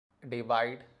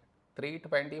divide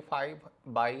 325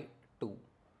 by 2.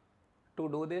 To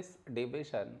do this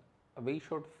division, we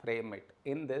should frame it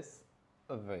in this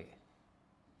way.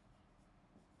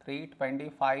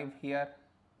 325 here,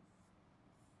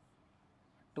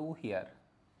 2 here.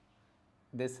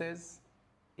 This is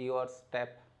your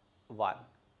step 1.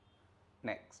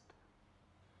 Next,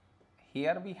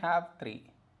 here we have 3,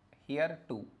 here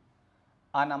 2.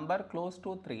 A number close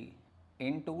to 3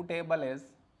 in 2 table is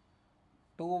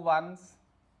 2 ones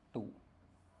 2.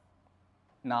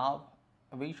 Now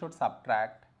we should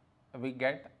subtract, we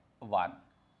get 1.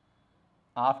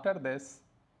 After this,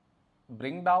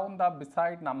 bring down the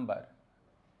beside number,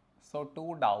 so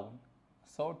 2 down,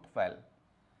 so 12.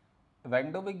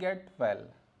 When do we get 12?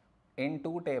 In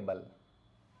 2 table,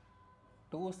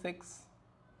 2 6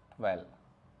 12.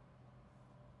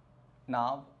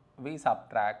 Now we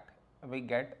subtract, we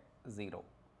get 0.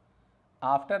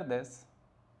 After this,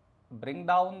 bring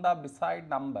down the beside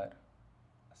number,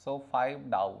 so 5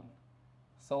 down,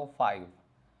 so 5.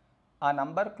 A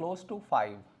number close to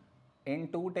 5 in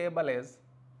 2 table is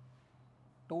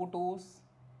 2 twos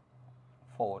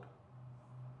 4.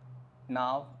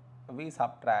 Now we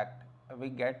subtract, we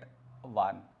get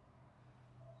 1.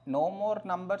 No more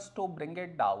numbers to bring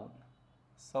it down,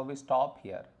 so we stop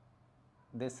here.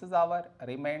 This is our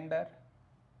remainder,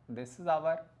 this is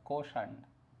our quotient.